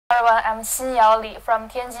Everyone, I'm Xinyao from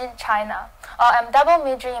Tianjin, China. I'm double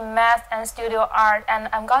majoring in math and studio art, and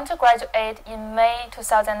I'm going to graduate in May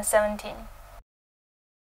 2017.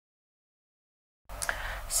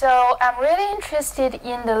 So I'm really interested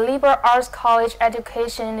in the liberal arts college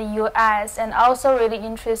education in the US, and also really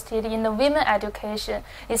interested in the women education,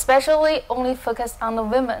 especially only focused on the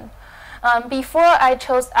women. Before I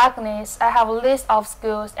chose Agnes, I have a list of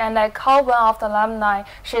schools, and I called one of the alumni.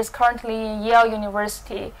 She is currently in Yale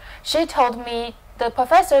University. She told me the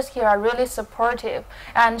professors here are really supportive,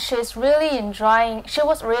 and she was really enjoying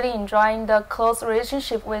the close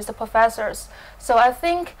relationship with the professors. So I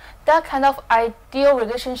think that kind of ideal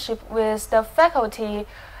relationship with the faculty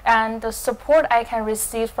and the support I can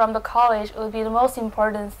receive from the college would be the most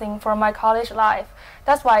important thing for my college life.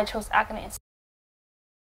 That's why I chose Agnes.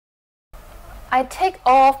 I take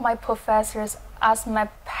all of my professors as my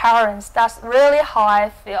parents. That's really how I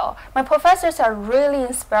feel. My professors are really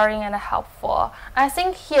inspiring and helpful. I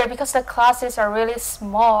think here, because the classes are really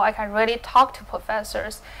small, I can really talk to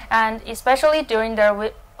professors, and especially during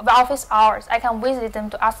their office hours, I can visit them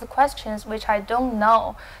to ask the questions which I don't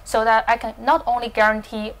know, so that I can not only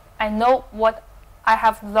guarantee I know what I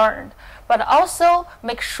have learned, but also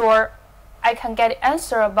make sure I can get an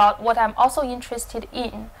answer about what I'm also interested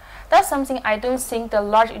in. That's something I don't think the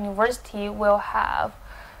large university will have.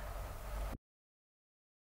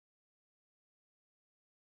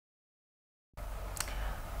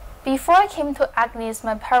 Before I came to Agnes,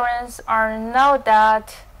 my parents are now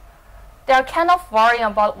that they're kind of worrying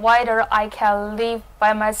about whether I can live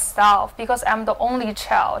by myself, because I'm the only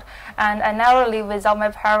child and I never live without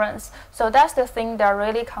my parents. So that's the thing they're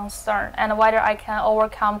really concerned, and whether I can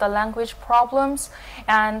overcome the language problems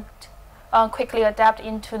and quickly adapt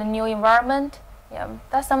into the new environment. Yeah,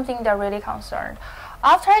 that's something they're really concerned.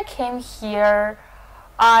 After I came here,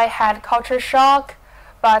 I had culture shock.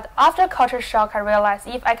 But after culture shock, I realized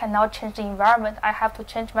if I cannot change the environment, I have to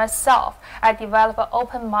change myself. I develop an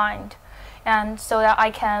open mind, and so that I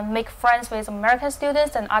can make friends with American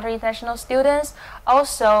students and other international students.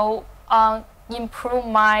 Also, improve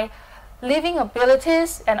my living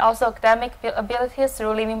abilities and also academic abilities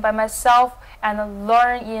through living by myself and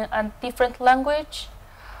learn in a different language.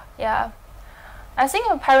 Yeah, I think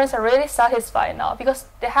my parents are really satisfied now because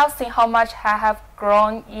they have seen how much I have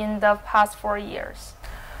grown in the past 4 years.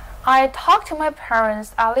 I talk to my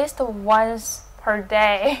parents at least once per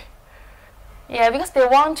day. Yeah, because they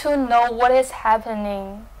want to know what is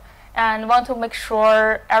happening and want to make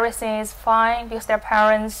sure everything is fine because they're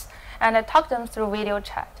parents, and I talk to them through video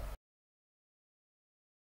chat.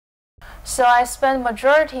 So I spend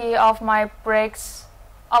majority of my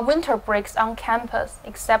winter breaks on campus,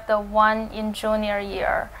 except the one in junior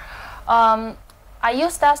year. I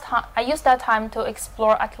use that time to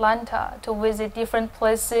explore Atlanta, to visit different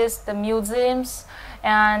places, the museums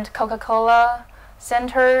and Coca-Cola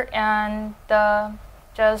Center, and the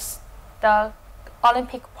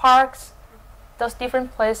Olympic parks, those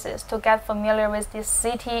different places, to get familiar with this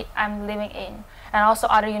city I'm living in, and also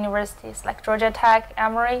other universities like Georgia Tech,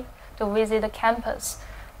 Emory, to visit the campus.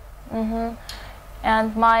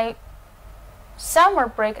 And my summer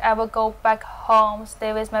break, I will go back home,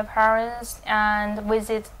 stay with my parents, and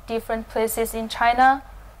visit different places in China.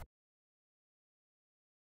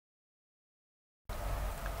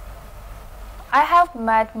 I have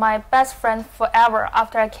met my best friend forever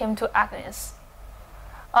after I came to Agnes.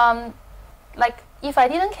 Like, if I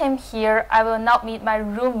didn't came here, I will not meet my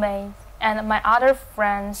roommate, and my other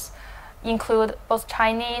friends include both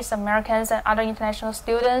Chinese, Americans, and other international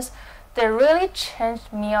students. They really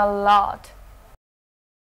changed me a lot.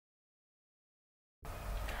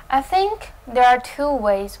 I think there are two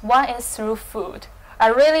ways. One is through food. I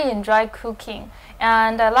really enjoy cooking,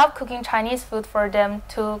 and I love cooking Chinese food for them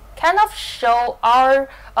to kind of show our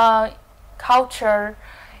culture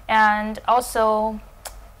and also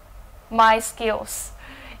my skills.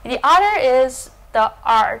 The other is the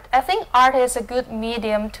art. I think art is a good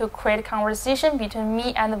medium to create conversation between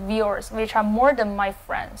me and the viewers, which are more than my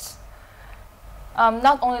friends.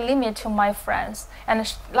 Not only limit to my friends,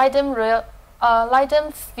 and let them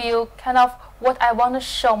feel kind of what I want to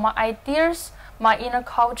show, my ideas, my inner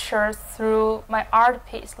culture through my art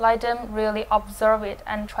piece. Let them really observe it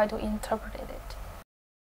and try to interpret it.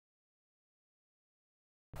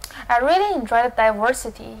 I really enjoy the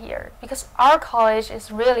diversity here because our college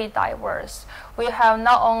is really diverse. We have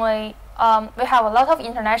not only we have a lot of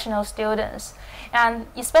international students, and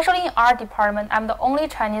especially in our department, I'm the only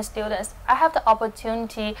Chinese student. I have the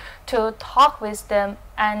opportunity to talk with them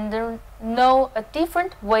and know a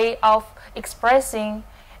different way of expressing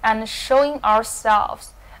and showing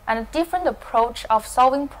ourselves. and a different approach of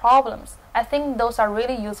solving problems. I think those are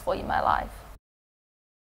really useful in my life.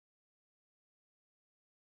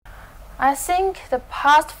 I think the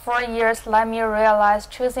past 4 years let me realize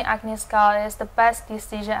choosing Agnes Scott is the best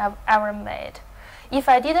decision I've ever made. If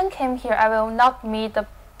I didn't come here, I will not meet the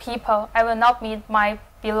people, I will not meet my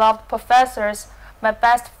beloved professors, my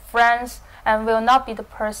best friends, and will not be the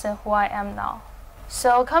person who I am now.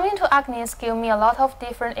 So coming to Agnes gave me a lot of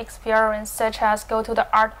different experience, such as go to the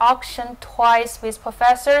art auction twice with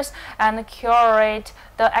professors and curate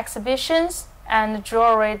the exhibitions and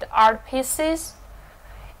jewelry art pieces,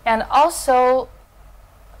 and also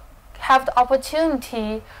have the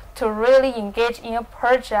opportunity to really engage in a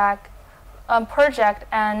project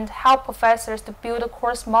and help professors to build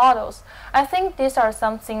course models. I think these are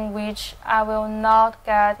something which I will not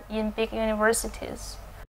get in big universities.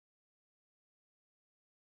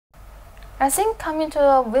 I think coming to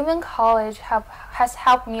a women college has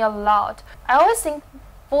helped me a lot. I always think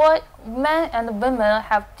men and women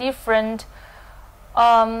have different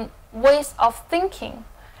ways of thinking,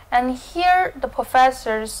 and here the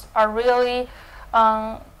professors are really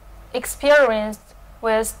experienced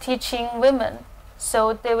with teaching women,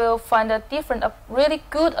 so they will find a really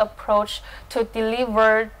good approach to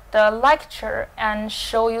deliver the lecture and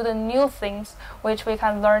show you the new things which we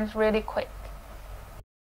can learn really quick.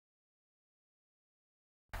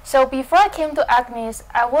 So before I came to Agnes,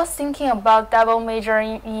 I was thinking about double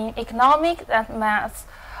majoring in economics and maths.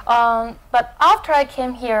 But after I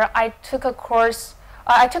came here, I took a course.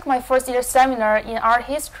 I took my first year seminar in art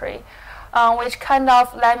history, which kind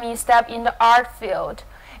of let me step in the art field,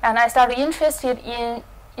 and I started interested in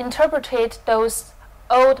interpreting those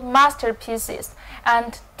old masterpieces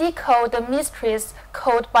and decode the mysteries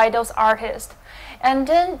coded by those artists. And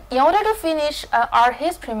then, in order to finish an art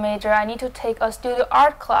history major, I need to take a studio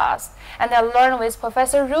art class, and I learned with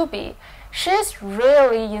Professor Ruby. She's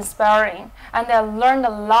really inspiring, and I learned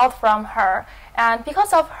a lot from her. And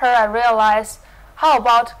because of her, I realized how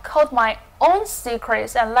about code my own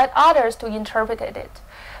secrets and let others to interpret it.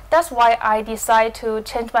 That's why I decided to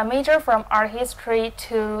change my major from art history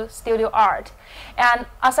to studio art. And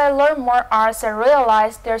as I learned more arts, I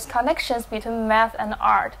realized there's connections between math and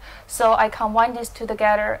art. So I combined these two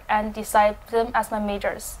together and decided them as my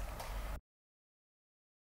majors.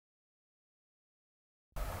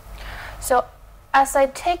 So as I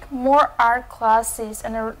take more art classes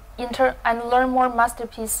and learn more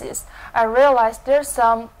masterpieces, I realized there's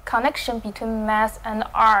some connection between math and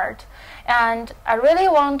art. And I really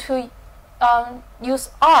want to use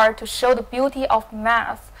art to show the beauty of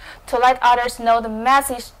math, to let others know the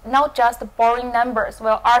math is not just the boring numbers,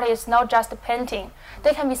 while art is not just a painting.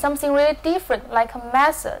 There can be something really different, like a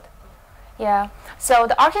method. Yeah. So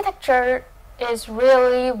the architecture is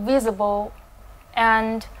really visible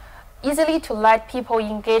and easily to let people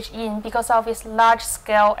engage in because of its large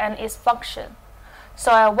scale and its function.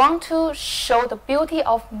 So I want to show the beauty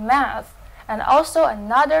of math and also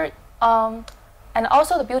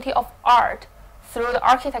the beauty of art through the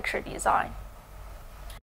architecture design.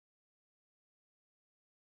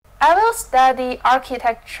 I will study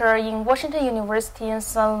architecture in Washington University in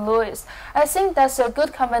St. Louis. I think that's a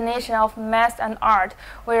good combination of math and art,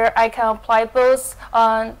 where I can apply both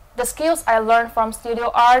the skills I learned from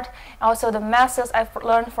studio art, and also the methods I've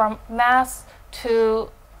learned from math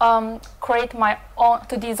to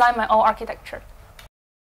design my own architecture.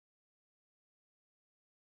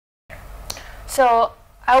 So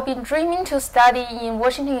I've been dreaming to study in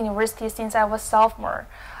Washington University since I was sophomore.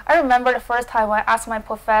 I remember the first time I asked my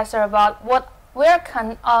professor about which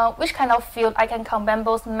kind of field I can combine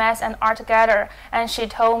both math and art together, and she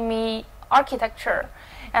told me architecture.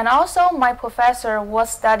 And also my professor was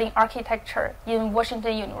studying architecture in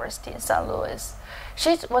Washington University in St. Louis.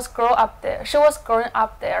 She was growing up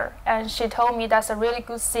there, and she told me that's a really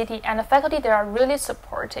good city, and the faculty there are really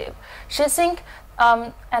supportive. She think,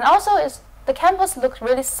 and also the campus looks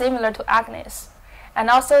really similar to Agnes. And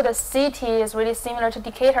also the city is really similar to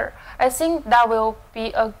Decatur. I think that will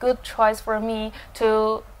be a good choice for me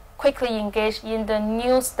to quickly engage in the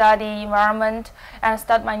new study environment and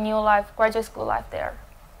start my new life, graduate school life there.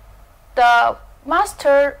 The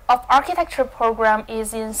Master of Architecture program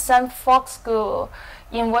is in St. Fox School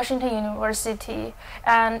in Washington University,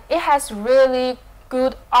 and it has really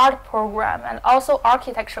good art program and also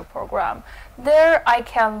architecture program. There I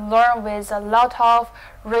can learn with a lot of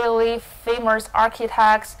really famous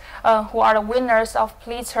architects who are the winners of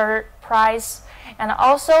Pulitzer Prize, and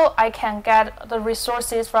also I can get the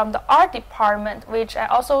resources from the art department, which I'm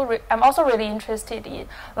also really interested in,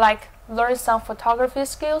 like learn some photography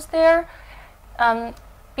skills there.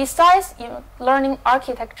 besides learning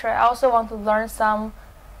architecture, I also want to learn some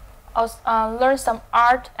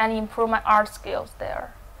art and improve my art skills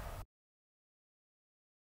there.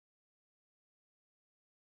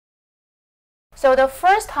 So the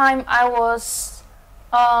first time I was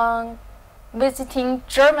visiting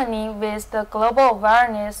Germany with the Global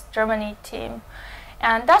Awareness Germany team,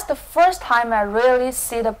 and that's the first time I really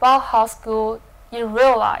see the Bauhaus School in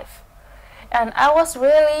real life. And I was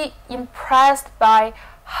really impressed by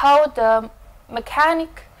how the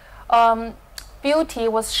mechanic beauty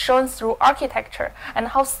was shown through architecture, and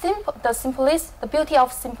how the beauty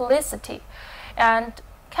of simplicity, and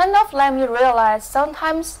kind of let me realize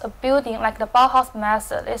sometimes a building like the Bauhaus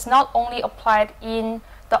method is not only applied in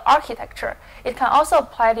the architecture, it can also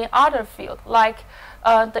apply in other fields like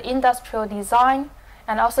the industrial design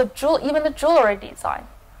and also even the jewelry design.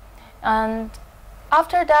 And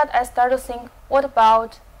after that, I started to think, what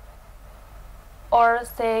about, or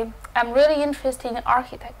say, I'm really interested in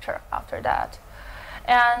architecture after that.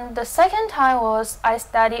 And the second time was I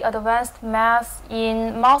studied advanced math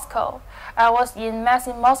in Moscow. I was in Math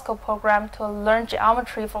in Moscow program to learn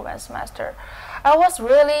geometry for one semester. I was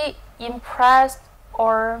really impressed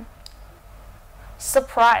or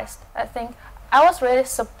surprised. I think I was really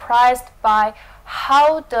surprised by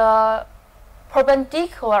how the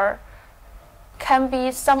perpendicular can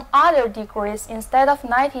be some other degrees instead of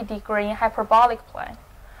 90 degree in hyperbolic plane.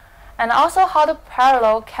 And also how the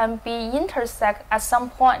parallel can be intersect at some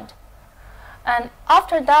point. And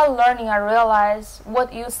after that learning, I realized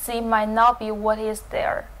what you see might not be what is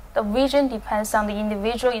there. The vision depends on the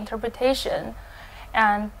individual interpretation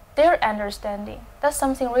and their understanding. That's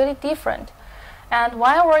something really different. And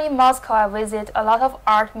when I was in Moscow, I visited a lot of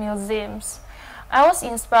art museums. I was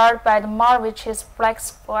inspired by the Maravich's Black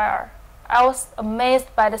Square. I was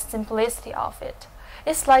amazed by the simplicity of it.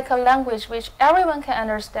 It's like a language which everyone can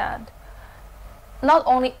understand, not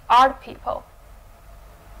only art people.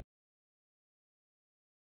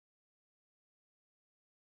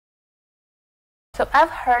 So I've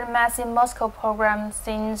heard Math in Moscow program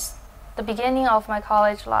since the beginning of my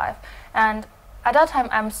college life, and at that time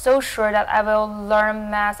I'm so sure that I will learn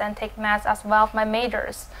math and take math as one of my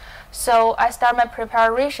majors. So I start my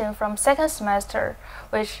preparation from second semester,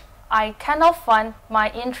 which I cannot find my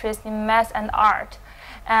interest in math and art.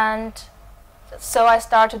 And so I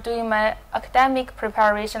started doing my academic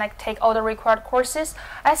preparation, I take all the required courses.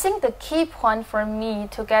 I think the key point for me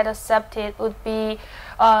to get accepted would be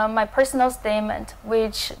my personal statement,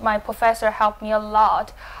 which my professor helped me a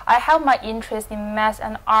lot. I have my interest in math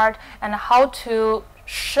and art and how to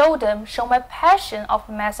show my passion of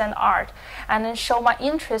math and art, and then show my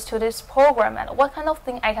interest to this program and what kind of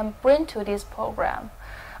thing I can bring to this program.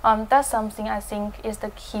 That's something I think is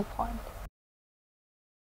the key point.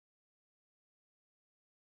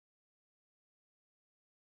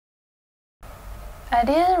 I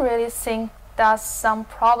didn't really think that's some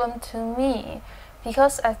problem to me,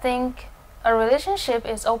 because I think a relationship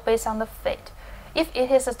is all based on the fate. If it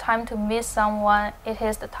is the time to meet someone, it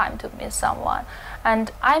is the time to meet someone. And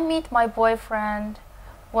I meet my boyfriend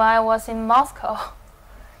when I was in Moscow.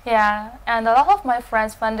 Yeah, and a lot of my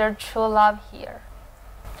friends found their true love here.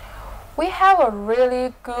 We have a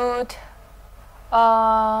really good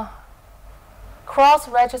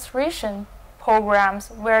cross-registration programs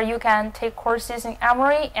where you can take courses in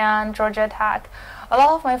Emory and Georgia Tech. A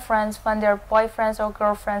lot of my friends find their boyfriends or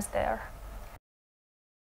girlfriends there.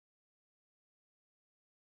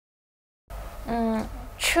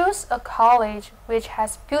 Choose a college which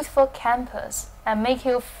has beautiful campus and make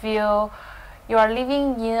you feel you are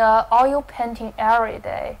living in an oil painting every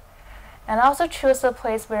day. And also choose a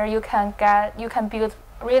place where you can build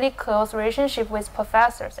really close relationship with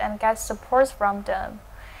professors and get support from them.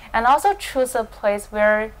 And also choose a place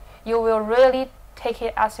where you will really take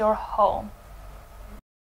it as your home.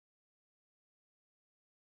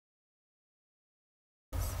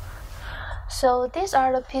 So these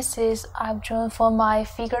are the pieces I've drawn for my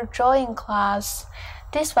figure drawing class.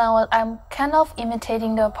 This one I'm kind of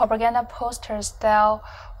imitating the propaganda poster style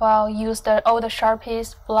while use all the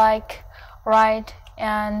Sharpies, black, white,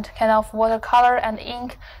 and kind of watercolor and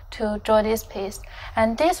ink to draw this piece.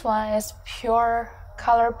 And this one is pure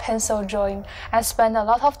color pencil drawing. I spent a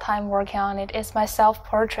lot of time working on it. It's my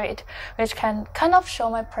self-portrait, which can kind of show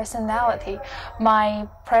my personality, my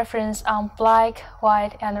preference on black,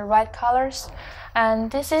 white, and red colors. And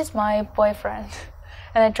this is my boyfriend,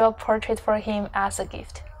 and I drew a portrait for him as a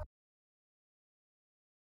gift.